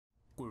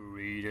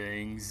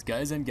Greetings,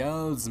 guys and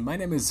gals, my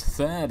name is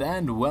Thad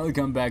and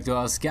welcome back to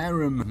our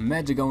Skyrim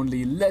Magic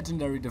Only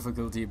Legendary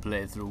Difficulty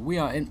playthrough. We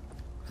are in...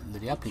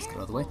 Lydia, please get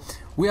out of the way.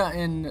 We are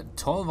in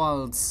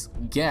Thadj's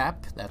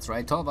Gap, that's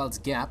right, Thadj's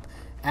Gap,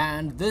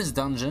 and this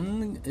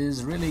dungeon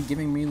is really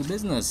giving me the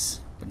business.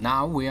 But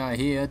now we are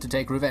here to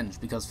take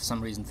revenge, because for some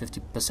reason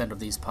 50% of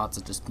these parts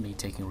are just me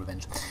taking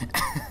revenge.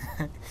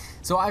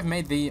 So I've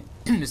made the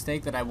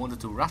mistake that I wanted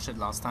to rush it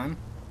last time,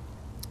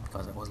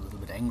 because I was a little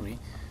bit angry.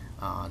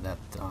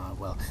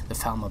 Well, the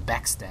farmer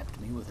backstabbed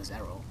me with his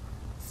arrow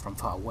from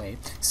far away.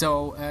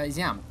 So,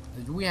 yeah,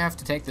 we have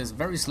to take this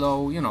very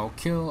slow, you know,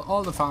 kill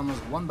all the farmers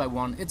one by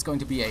one. It's going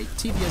to be a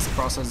tedious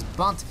process,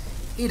 but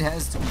it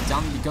has to be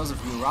done, because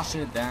if we rush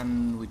it,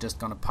 then we're just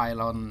gonna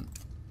pile up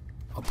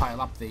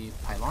these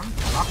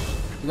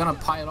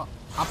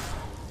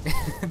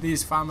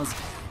farmers,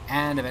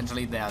 and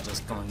eventually they are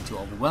just going to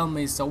overwhelm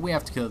me, so we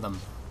have to kill them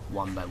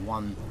one by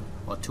one,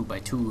 or two by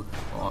two,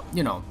 or,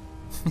 you know,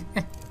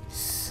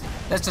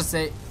 let's just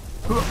say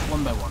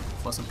one by one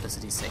for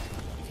simplicity's sake.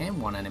 Okay,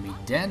 one enemy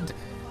dead.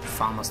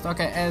 Farmer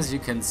stalker. As you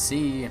can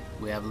see,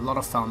 we have a lot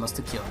of farmers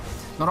to kill.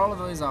 Not all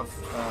of these are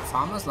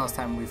farmers. Last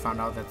time we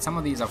found out that some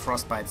of these are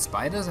frostbite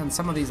spiders and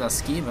some of these are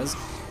skeevers,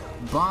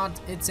 but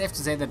it's safe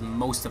to say that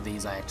most of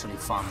these are actually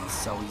farmers.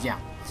 So yeah.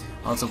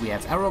 Also, we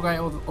have Arrow Guy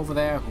over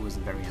there, who is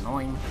very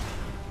annoying.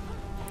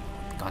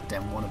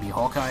 Goddamn wannabe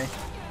Hawkeye,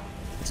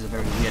 which is a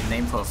very weird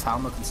name for a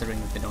farmer,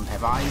 considering that they don't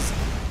have eyes.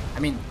 I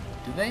mean,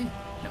 do they?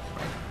 No,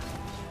 right?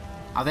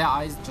 Are their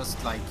eyes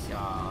just like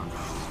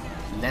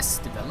less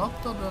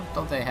developed, or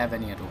don't they have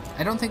any at all?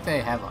 I don't think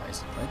they have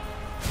eyes, right?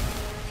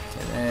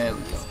 Okay, there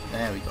we go.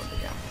 There we go.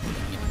 Yeah.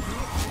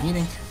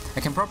 Healing. I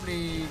can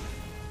probably...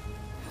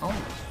 Oh,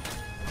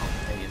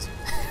 there he is.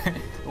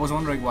 I was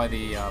wondering why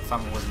the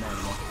farmer wasn't there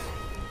anymore.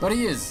 But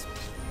he is.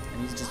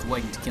 And he's just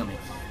waiting to kill me.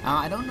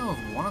 I don't know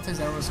if one of his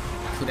arrows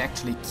could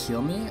actually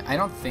kill me. I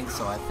don't think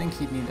so. I think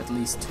he'd need at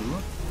least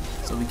two.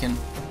 So we can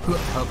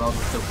help out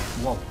with the...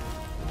 Whoa.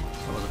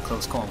 That was a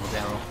close call with the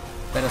arrow.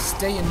 Better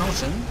stay in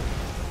motion.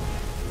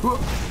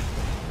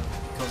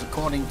 Because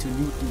according to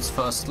Newton's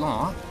first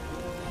law,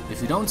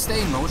 if you don't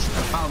stay in motion,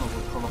 a farmer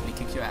will probably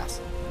kick your ass.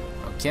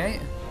 Okay.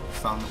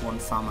 Found one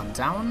farmer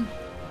down.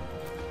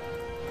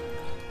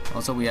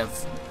 Also, we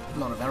have a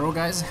lot of arrow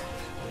guys.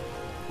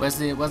 Where's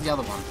the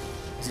other one?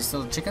 Is he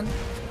still a chicken?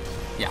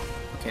 Yeah.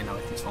 Okay, now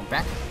it can spawn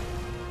back.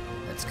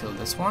 Let's kill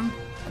this one.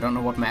 I don't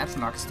know what my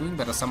Atronach is doing.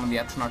 Better summon the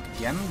Atronach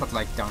again, but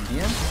like down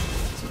here,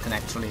 so it can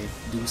actually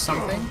do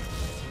something.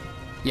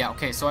 Yeah,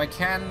 okay, so I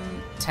can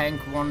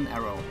tank one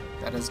arrow.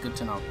 That is good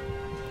to know.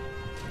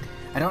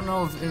 I don't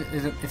know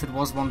if it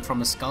was one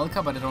from a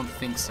Skulker, but I don't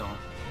think so.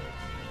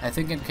 I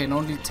think it can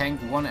only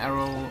tank one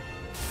arrow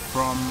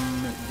from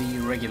the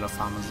regular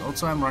farmers.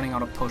 Also, I'm running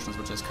out of potions,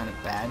 which is kind of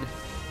bad.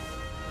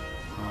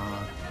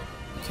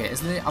 Okay,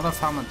 is the other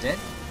farmer dead?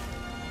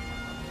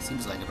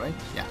 Seems like it, right?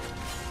 Yeah.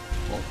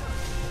 Whoa.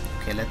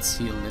 Okay, let's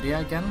heal Lydia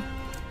again,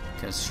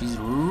 because she's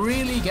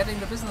really getting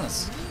the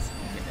business.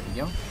 Okay, there we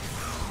go.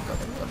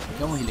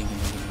 There we go.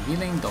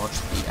 Healing. Dodge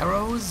the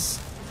arrows.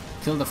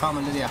 Kill the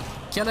farmer, Lydia.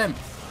 Kill him!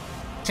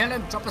 Kill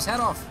him! Chop his head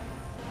off!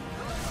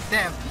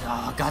 There!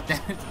 Oh, god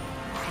damn it!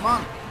 Come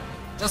on!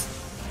 Just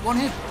one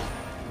hit!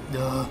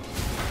 God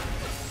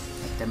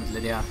damn it,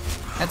 Lydia.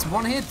 That's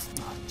one hit!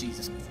 Oh,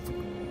 Jesus.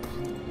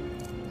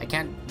 I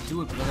can't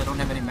do it because I don't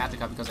have any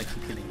Magicka, because I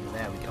keep killing you.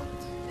 There we go.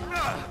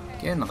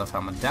 Okay, another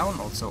farmer down.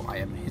 Also, I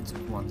am hit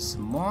once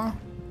more.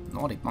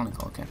 Nordic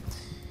Monaco, okay.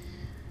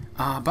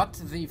 But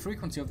the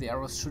frequency of the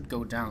arrows should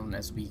go down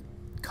as we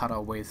cut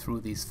our way through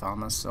these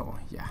farmers, so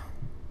yeah.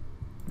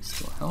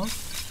 Restore health.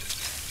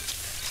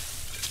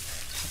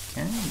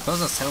 Okay,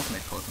 those are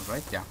self-made potions,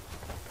 right? Yeah.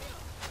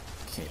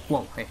 Okay,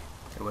 whoa, hey,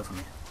 get away from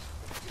me.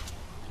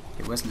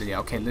 Okay, where's Lydia?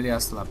 Okay,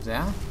 Lydia's still up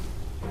there.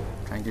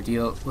 Trying to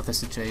deal with the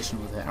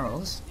situation with the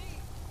arrows.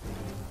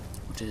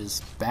 Which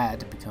is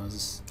bad,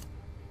 because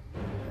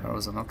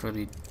arrows are not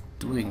really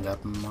doing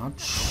that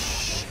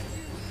much.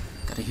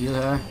 Gotta heal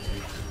her.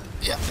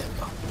 Yeah, there we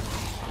go.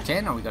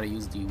 Okay, now we gotta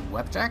use the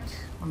Webjack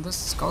on this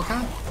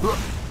Skulker.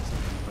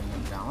 Bring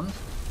him down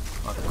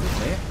rather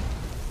quickly,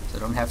 so I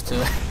don't have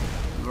to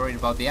be worried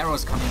about the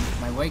arrows coming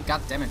my way.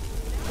 God damn it.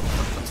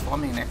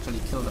 Transforming and actually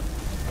kill them.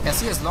 Yeah,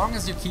 see, as long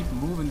as you keep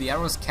moving, the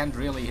arrows can't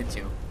really hit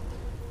you.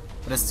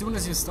 But as soon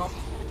as you stop,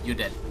 you're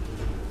dead.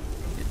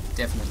 You're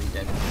definitely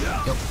dead.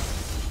 Go.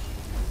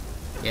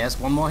 Yes,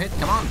 one more hit.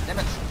 Come on,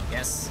 damage.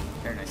 Yes,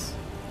 very nice.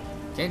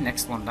 Okay,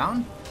 next one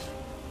down.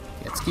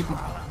 Okay, let's keep...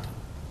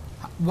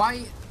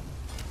 Why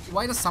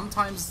does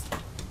sometimes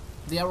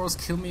the arrows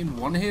kill me in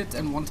one hit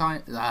and one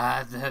time...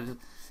 I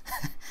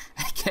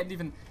can't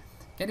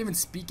even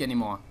speak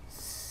anymore.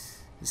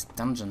 This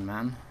dungeon,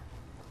 man.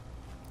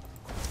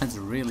 It's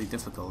really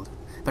difficult.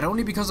 But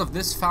only because of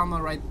this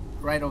farmer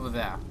right over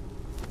there.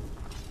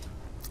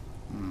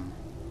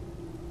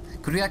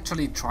 Could we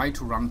actually try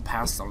to run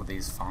past all of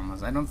these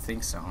farmers? I don't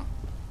think so.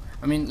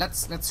 I mean,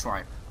 let's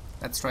try.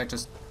 Let's try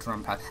just to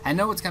run past. I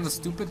know it's kind of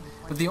stupid,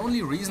 but the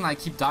only reason I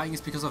keep dying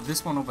is because of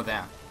this one over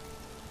there.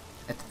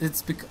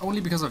 It's only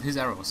because of his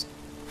arrows.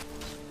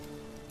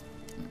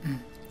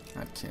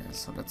 Okay,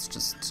 so let's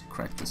just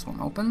crack this one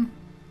open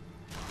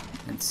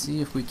and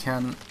see if we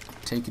can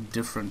take a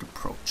different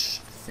approach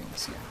to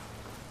things here.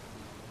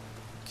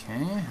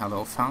 Okay,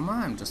 hello farmer,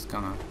 I'm just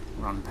gonna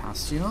run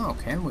past you.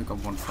 Okay, we got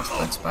one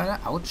frostbite spider.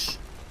 Ouch.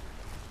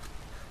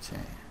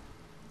 Okay.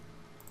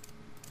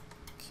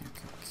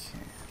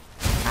 Okay.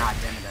 Ah,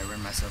 damn it, I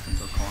ran myself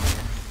into a corner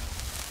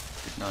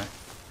here.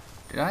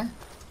 Did I?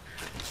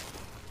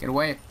 Get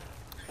away.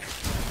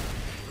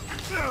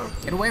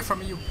 Get away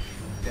from you.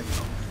 There we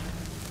go.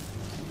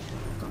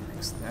 Go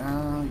next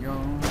there, yo.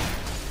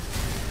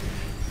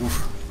 Oof,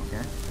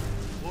 okay.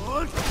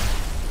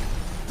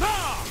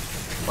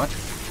 What?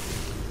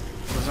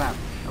 What was that?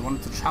 I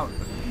wanted to shout,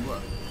 but it didn't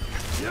work.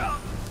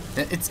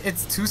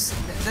 It's too...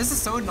 This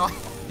is so annoying.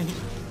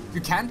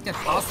 You can't get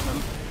past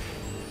them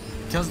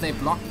because they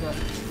block the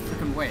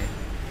freaking way.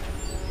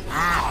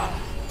 Ah!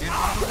 Get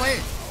out of the way!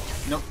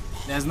 Nope,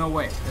 there's no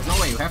way. There's no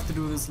way. You have to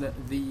do this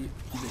the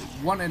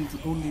one and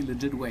only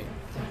legit way.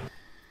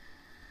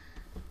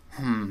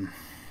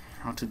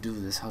 How to do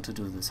this? How to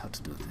do this? How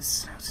to do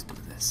this? How to do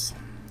this?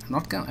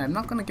 I'm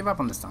not gonna give up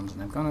on this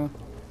dungeon. I'm gonna.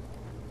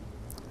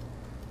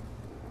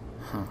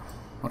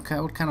 What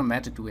kind of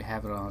magic do we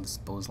have at our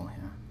disposal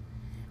here?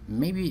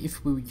 Maybe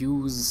if we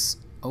use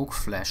oak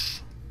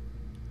flesh,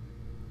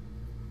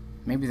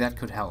 maybe that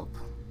could help.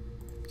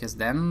 Because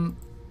then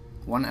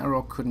one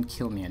arrow couldn't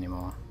kill me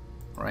anymore,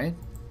 right?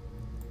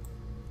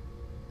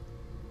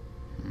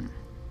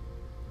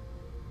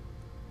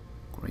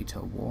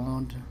 Greater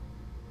ward.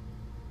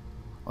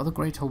 Or the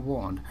greater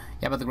ward.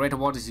 Yeah, but the greater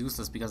ward is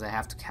useless because I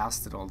have to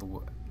cast it all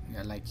the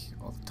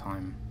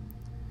time.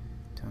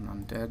 Turn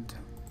undead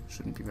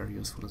shouldn't be very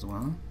useful as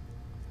well.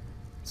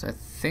 So I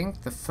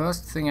think the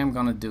first thing I'm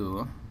gonna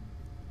do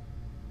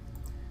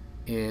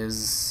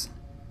is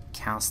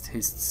cast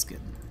Hist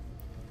Skin.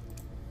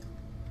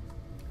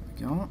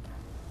 There we go.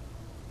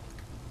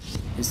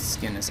 Hist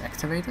Skin is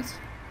activated.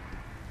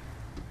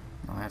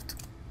 Now I have to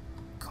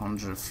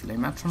conjure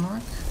Flame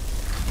Atronach.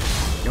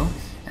 There we go.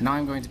 And now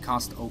I'm going to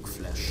cast Oak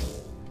Flesh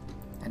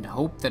and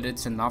hope that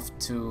it's enough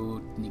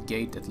to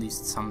negate at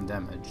least some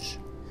damage.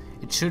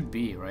 It should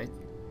be, right?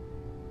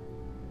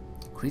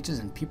 Creatures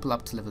and people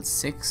up to level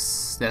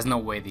 6. There's no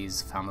way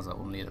these farmers are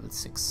only level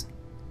 6.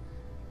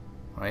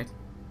 Right?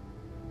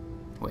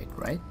 Wait,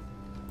 right?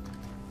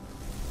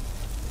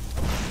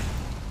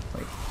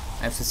 Wait,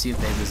 I have to see if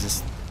they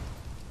resist.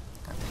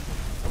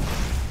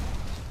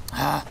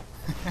 Ah!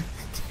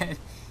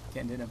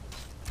 can't hit him.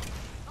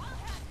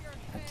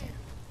 Okay.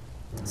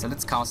 So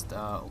let's cast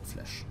Oak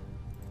Flesh.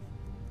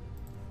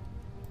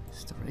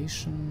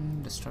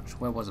 Restoration, destruction.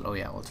 Where was it? Oh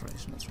yeah,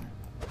 alteration, that's right.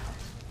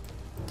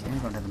 Okay,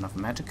 don't have enough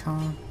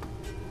magicka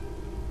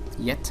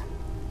yet.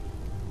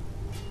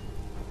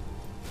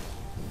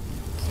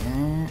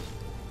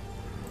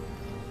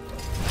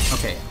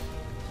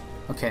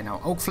 Okay,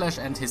 now Oak Flesh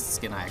and his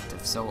skin are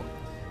active, so...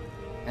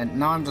 And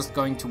now I'm just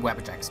going to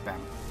Webjack spam.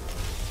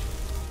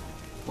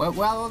 Where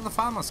are all the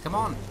farmers? Come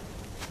on!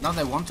 Now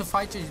they want to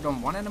fight you, you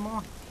don't want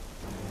anymore?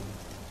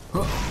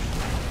 Huh.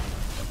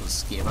 That was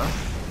scary.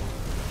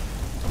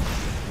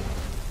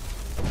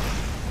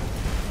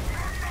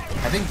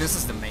 I think this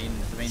is the main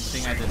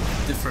thing I did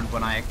different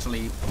when I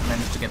actually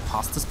managed to get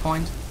past this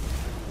point.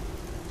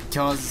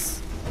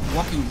 Because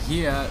walking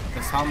here,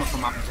 the farmer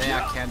from up there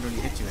can't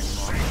really hit you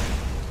anymore.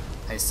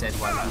 I said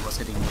while he was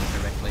hitting me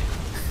directly.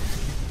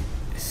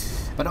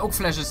 But Oak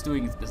Flesh is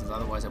doing its business,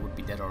 otherwise I would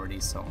be dead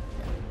already, so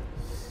yeah.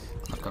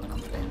 Not gonna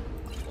complain.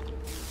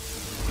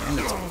 Okay,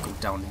 let's go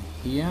down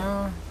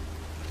here.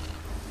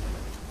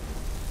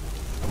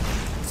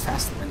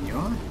 Faster than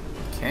you.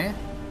 Okay.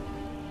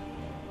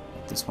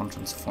 This one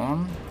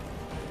transform.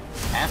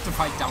 I have to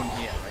fight down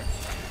here, right?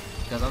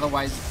 Because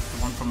otherwise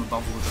the one from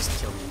above will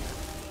just kill me.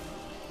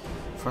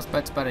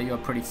 Frostbite Spider, you are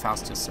pretty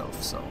fast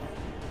yourself, so...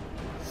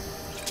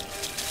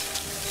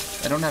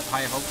 I don't have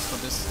high hopes for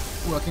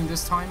this working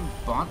this time,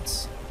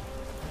 but...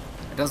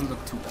 It doesn't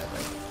look too bad,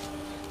 right?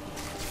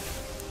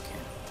 Okay.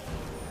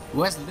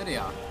 Where's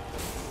Lydia?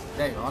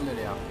 There you are,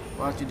 Lydia.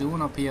 What are you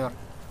doing up here?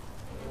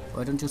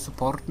 Why don't you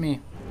support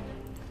me?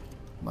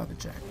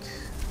 Webjack.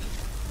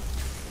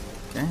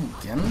 Okay,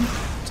 again,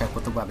 attack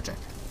with the Webjack.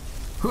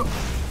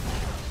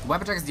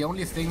 Webjack is the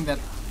only thing that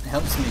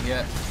helps me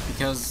here,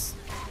 because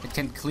it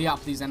can clear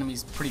up these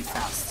enemies pretty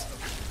fast.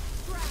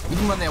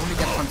 Even when they only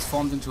get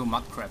transformed into a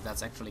mud crab,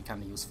 that's actually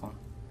kind of useful.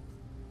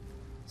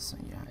 So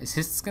yeah, is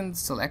his skin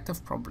still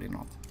active? Probably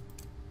not.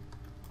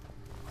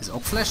 Is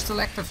Oak Flesh still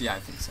active? Yeah, I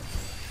think so.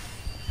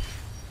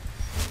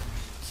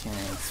 Okay,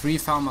 3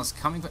 farmers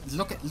coming.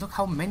 Look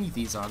how many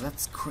these are.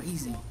 That's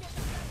crazy.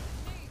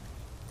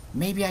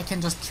 Maybe I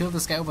can just kill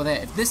this guy over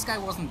there. If this guy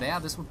wasn't there,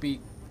 this would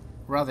be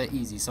rather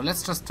easy. So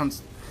let's just try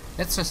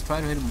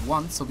to hit him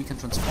once so we can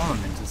transform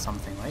him into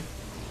something, right?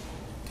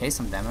 Okay,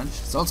 some damage.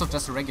 It's also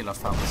just a regular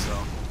farmer, so...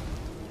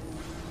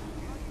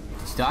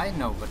 Did he die?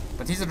 No,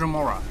 but he's a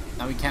Dremora.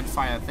 Now we can't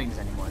fire things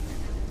anymore.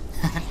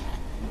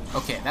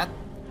 Okay, that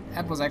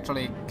was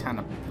actually kind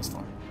of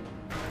useful.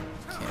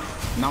 Okay,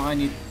 now I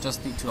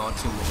just need to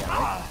outkill the guy,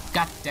 right?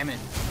 God damn it!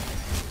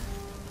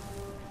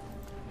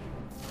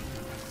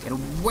 Get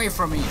away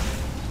from me!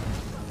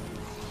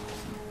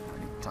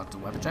 Talk to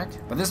Weberjack,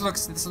 but this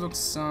looks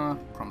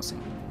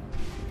promising.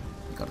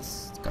 You gotta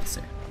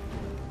say.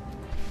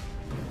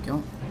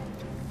 Go.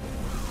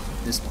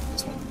 This one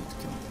we need to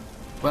kill.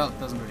 Well, it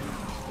doesn't really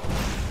matter.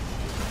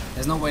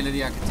 There's no way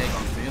Lydia can take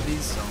on 3 of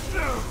these, so...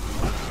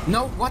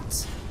 No,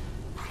 what?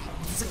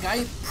 The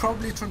guy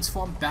probably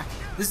transformed back.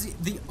 This is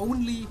the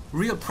only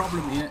real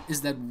problem here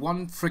is that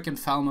one freaking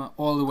Falmer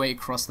all the way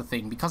across the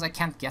thing, because I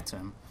can't get to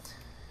him.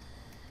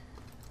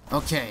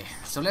 Okay,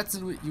 so let's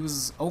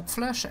use Oak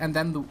Flesh and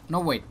then the... No,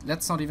 wait,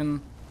 let's not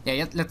even...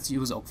 Yeah, let's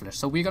use Oak Flesh.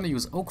 So we're gonna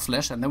use Oak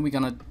Flesh and then we're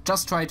gonna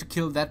just try to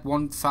kill that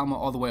one Falmer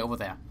all the way over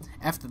there.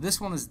 After this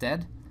one is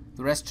dead,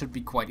 the rest should be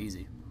quite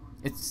easy.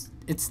 It's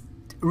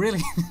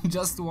really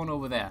just the one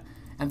over there.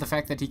 And the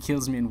fact that he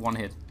kills me in 1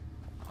 hit.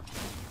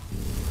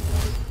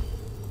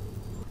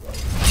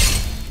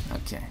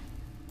 Okay.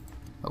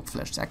 Oak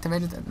Flesh is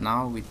activated and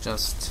now we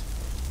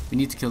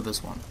need to kill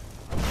this one.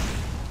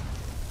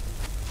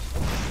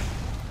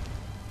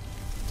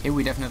 Okay,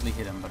 we definitely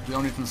hit him, but we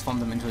only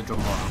transformed him into a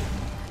Dromora.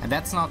 And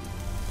that's not...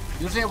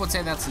 Usually I would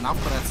say that's enough,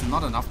 but that's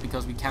not enough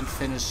because we can't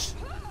finish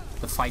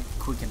the fight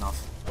quick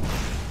enough.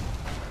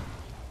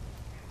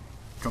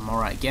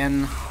 Dromora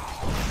again.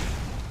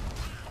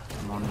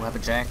 Come on,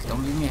 Weberjack,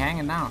 don't leave me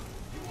hanging now.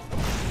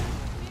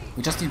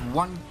 We just need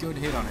 1 good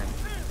hit on him.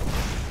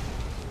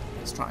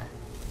 Let's try.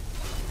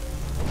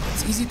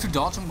 It's easy to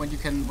dodge him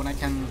when I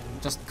can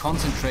just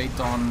concentrate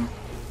on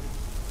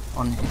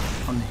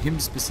him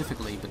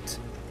specifically,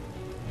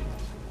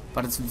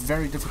 but it's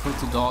very difficult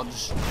to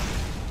dodge.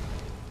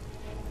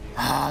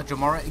 Ah,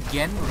 Dromora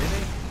again,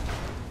 really?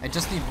 I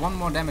just need 1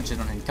 more damage hit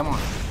on him, come on.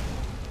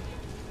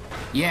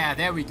 Yeah,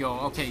 there we go.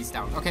 Okay, he's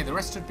down. Okay, the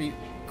rest should be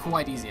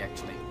quite easy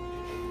actually.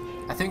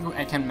 I think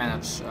I can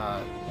manage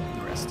the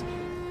rest.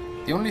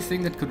 The only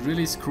thing that could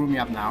really screw me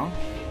up now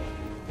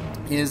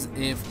is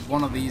if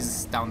one of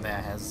these down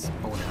there has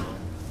bow and arrow.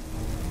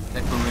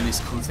 That could really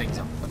screw things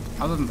up. But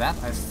other than that,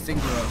 I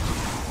think we're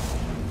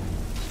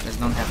okay. There's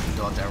none having to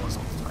dodge arrows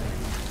all the time.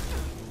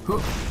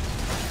 Okay.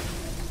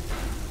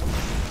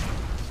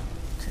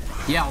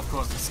 Yeah, of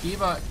course, the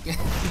Skeever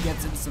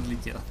gets instantly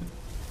killed.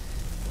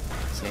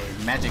 Okay,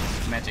 magic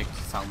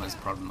Falmer is a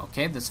problem.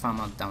 Okay, this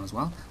Falmer down as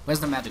well. Where's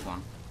the magic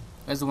one?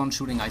 Where's the one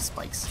shooting ice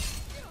spikes?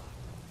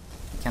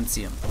 Can't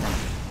see him.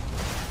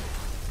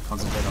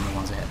 Concentrate on the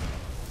ones ahead.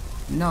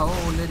 No,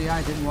 Lydia,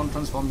 I didn't want to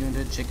transform you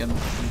into a chicken.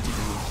 What did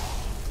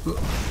you do?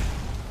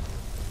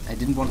 I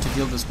didn't want to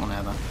kill this one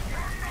either.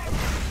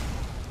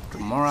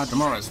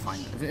 Dromora is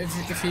fine.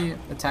 If he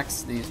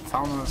attacks the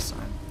Falmers,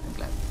 I'm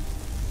glad.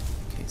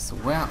 Okay, so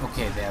where?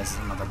 Okay, there's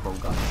another bow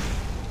guy.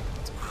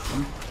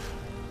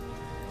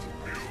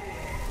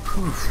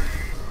 Okay,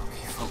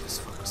 focus.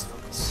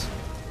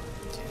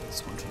 Okay,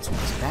 this one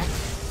transforms back.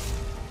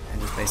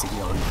 And he's basically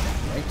already dead,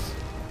 right?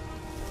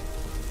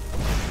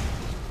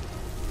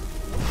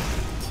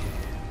 Okay.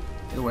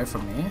 Get away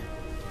from me.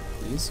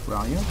 Please, where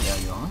are you? There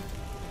you are.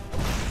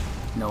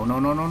 No.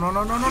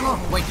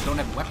 Wait, you don't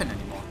have a weapon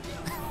anymore.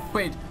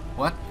 Wait,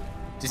 what?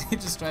 Did he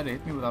just try to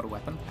hit me without a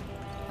weapon?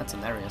 That's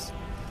hilarious.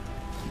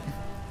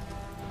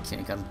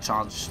 Okay, gotta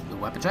charge the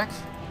Weberjack.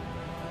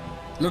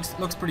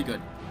 Looks pretty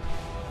good.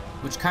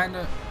 Which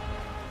kinda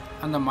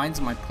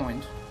undermines my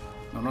point.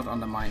 No, not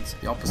undermines,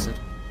 the opposite.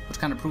 Which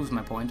kinda proves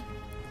my point.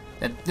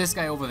 That this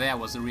guy over there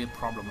was the real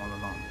problem all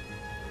along.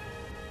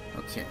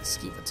 Okay,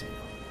 Skeever tail.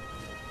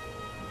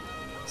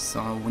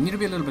 So we need to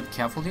be a little bit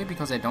careful here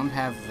because I don't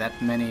have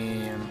that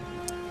many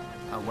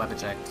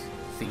Weberjack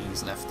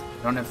thingies left.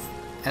 I don't have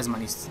as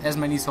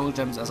many soul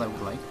gems as I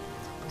would like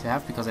to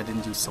have because I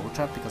didn't use soul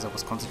trap because I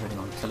was concentrating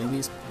on killing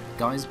these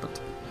guys,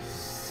 but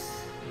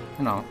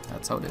you know,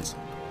 that's how it is.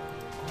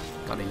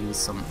 Gotta use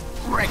some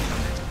regular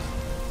magic.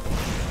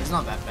 It's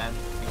not that bad,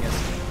 I guess.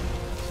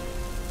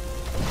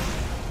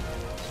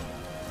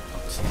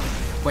 Okay.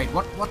 Wait,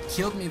 what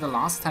killed me the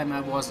last time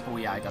I was... Oh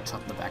yeah, I got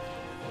shot in the back.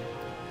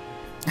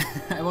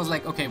 I was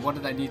like, okay, what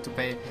did I need to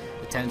pay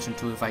attention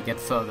to if I get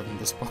further than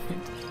this point?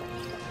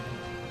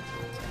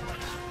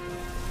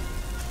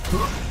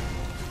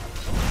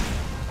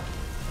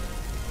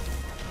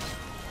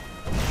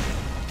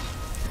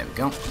 There we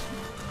go. Okay.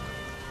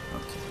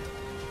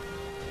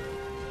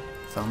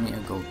 Found me a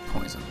gold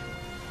poison.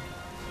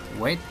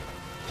 Wait.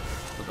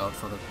 Look out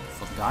for the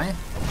guy.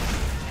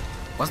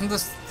 Wasn't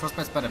this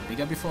Frostbite Spider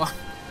bigger before?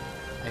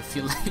 I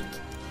feel like.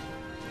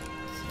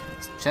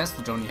 This chest,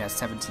 which only has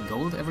 17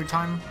 gold every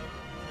time.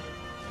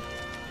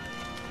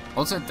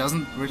 Also, it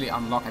doesn't really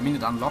unlock. I mean,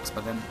 it unlocks,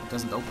 but then it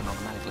doesn't open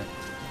automatically.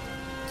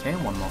 Okay,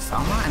 one more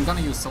Falmer. I'm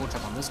gonna use Soul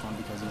Trap on this one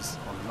because he's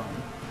all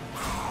alone.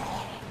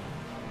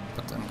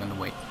 But I'm gonna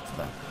wait for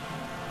that.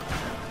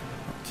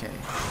 Okay.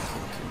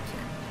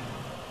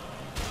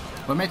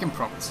 We're making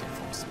progress here,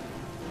 folks.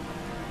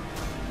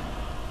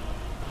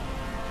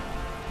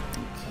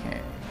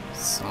 Okay,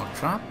 Soul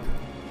Trap.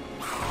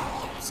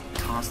 Let's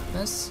cast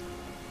this.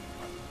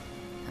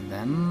 And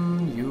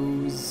then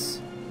use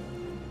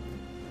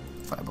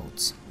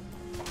Firebolts.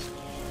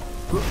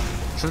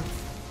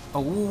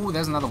 Oh,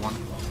 there's another one.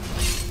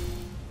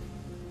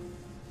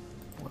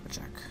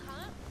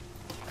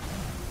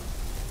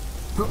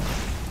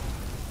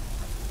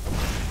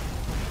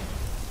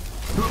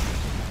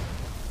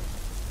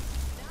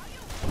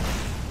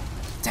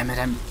 Damn it,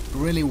 I'm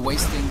really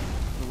wasting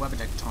the web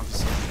attack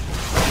charges here.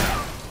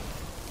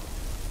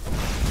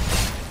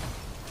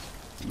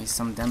 Give me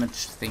some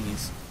damage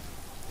thingies.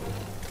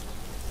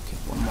 Okay,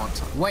 one more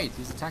time. Wait,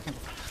 he's attacking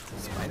the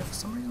spider for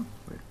some reason?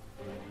 Weird.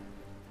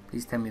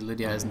 Please tell me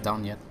Lydia isn't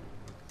down yet.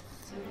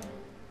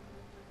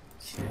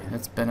 Okay,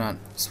 let's better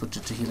switch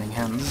it to healing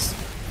hands.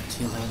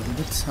 Heal her a little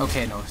bit.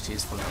 Okay, no,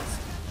 she's full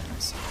health.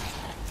 Nice.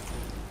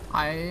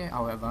 I,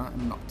 however,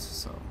 am not,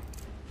 so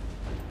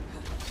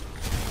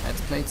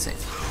let's play it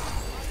safe.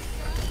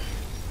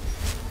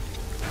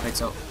 Wait,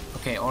 so,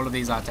 okay, all of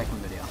these are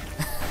attacking Lydia.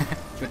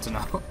 Good to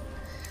know.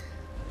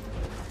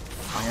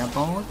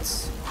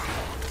 Firebolt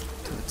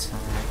to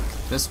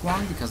attack this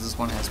one, because this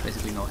one has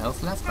basically no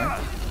health left, right?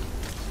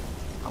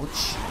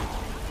 Ouch.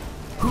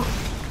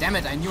 Damn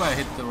it, I knew I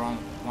hit the wrong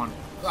one.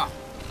 Ah.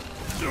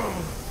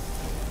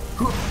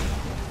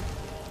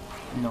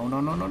 No, no,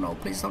 no, no, no,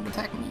 please don't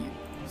attack me.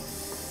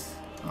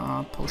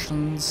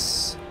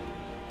 Potions.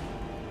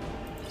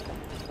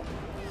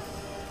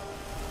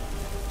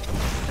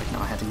 Right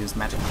now I had to use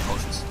magical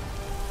potions.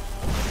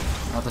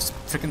 Now this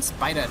freaking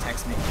spider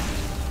attacks me.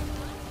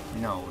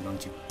 No,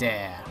 don't you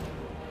dare.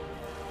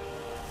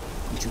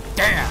 Don't you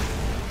dare!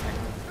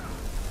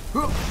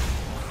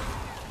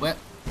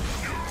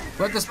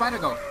 Where'd the spider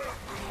go?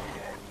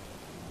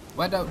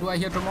 Where do I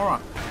hear Dremora?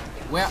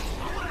 Where?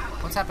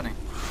 What's happening?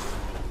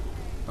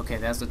 Okay,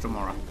 there's the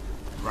Dremora.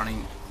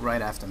 Running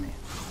right after me.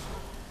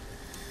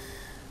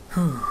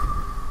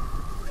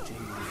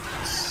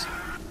 Jeez.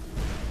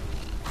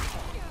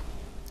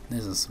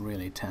 This is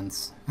really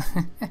tense.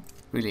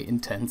 Really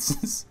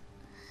intense.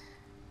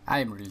 I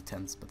am really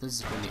tense, but this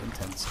is really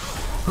intense.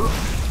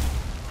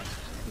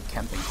 Heavy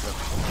camping trip.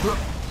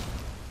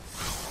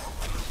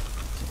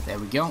 Okay, there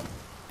we go.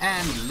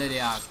 And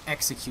Lydia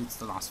executes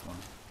the last one.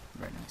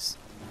 Very nice.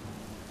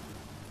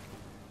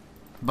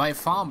 By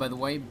far, by the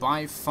way,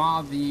 by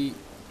far the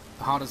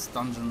hardest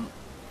dungeon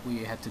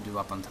we had to do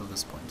up until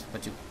this point.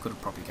 But you could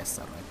have probably guessed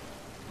that, right?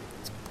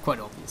 It's quite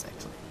obvious,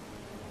 actually.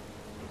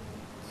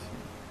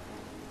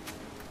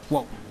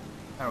 Whoa!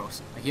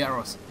 Arrows. I hear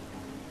arrows.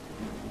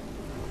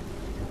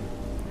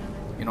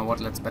 You know what?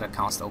 Let's better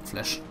cast Oak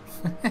Flesh.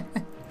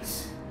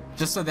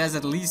 Just so there's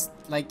at least,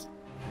 like,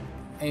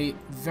 a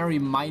very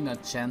minor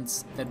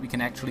chance that we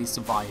can actually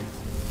survive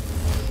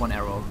one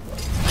arrow.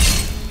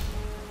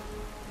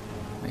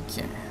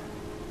 Okay.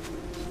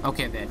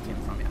 Okay, there it came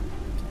from, yeah.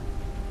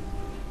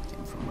 Okay.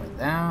 Came from right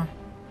there.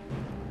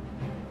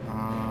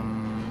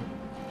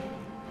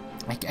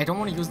 I don't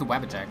want to use the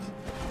Wabbajack.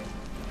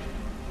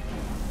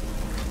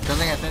 Because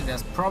like I said,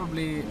 there's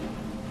probably,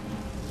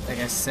 like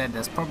I said,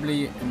 there's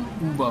probably an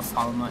Uber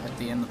farmer at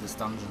the end of this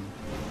dungeon.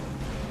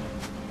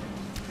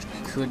 Which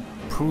could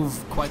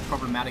prove quite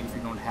problematic if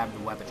you don't have the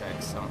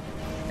Wabbajack, so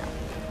yeah.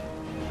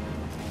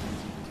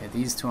 Okay,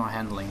 these two are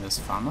handling this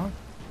farmer.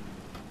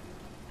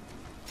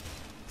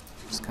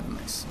 Which is kind of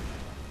nice.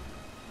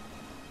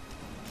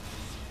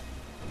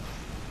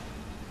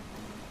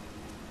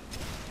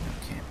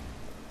 Okay.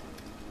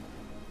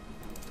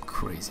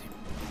 Crazy.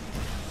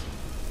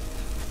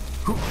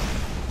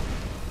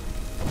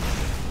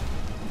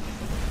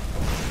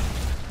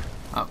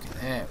 Okay,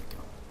 there we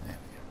go. There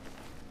we go.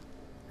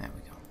 There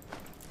we go.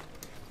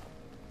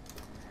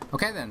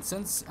 Okay then,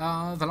 since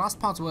the last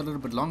parts were a little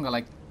bit longer,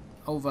 like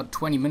over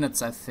 20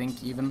 minutes I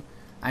think even,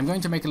 I'm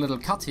going to make a little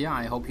cut here.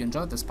 I hope you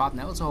enjoyed this part,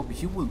 and I also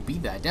hope you will be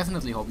there. I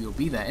definitely hope you'll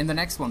be there in the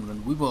next one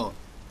when we will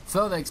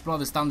further explore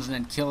this dungeon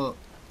and kill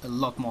a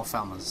lot more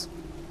farmers.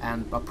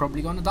 And we're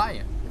probably gonna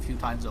die a few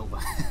times over.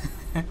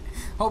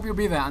 Hope you'll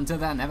be there. Until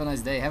then, have a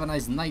nice day, have a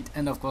nice night,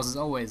 and of course, as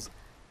always,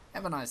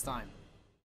 have a nice time.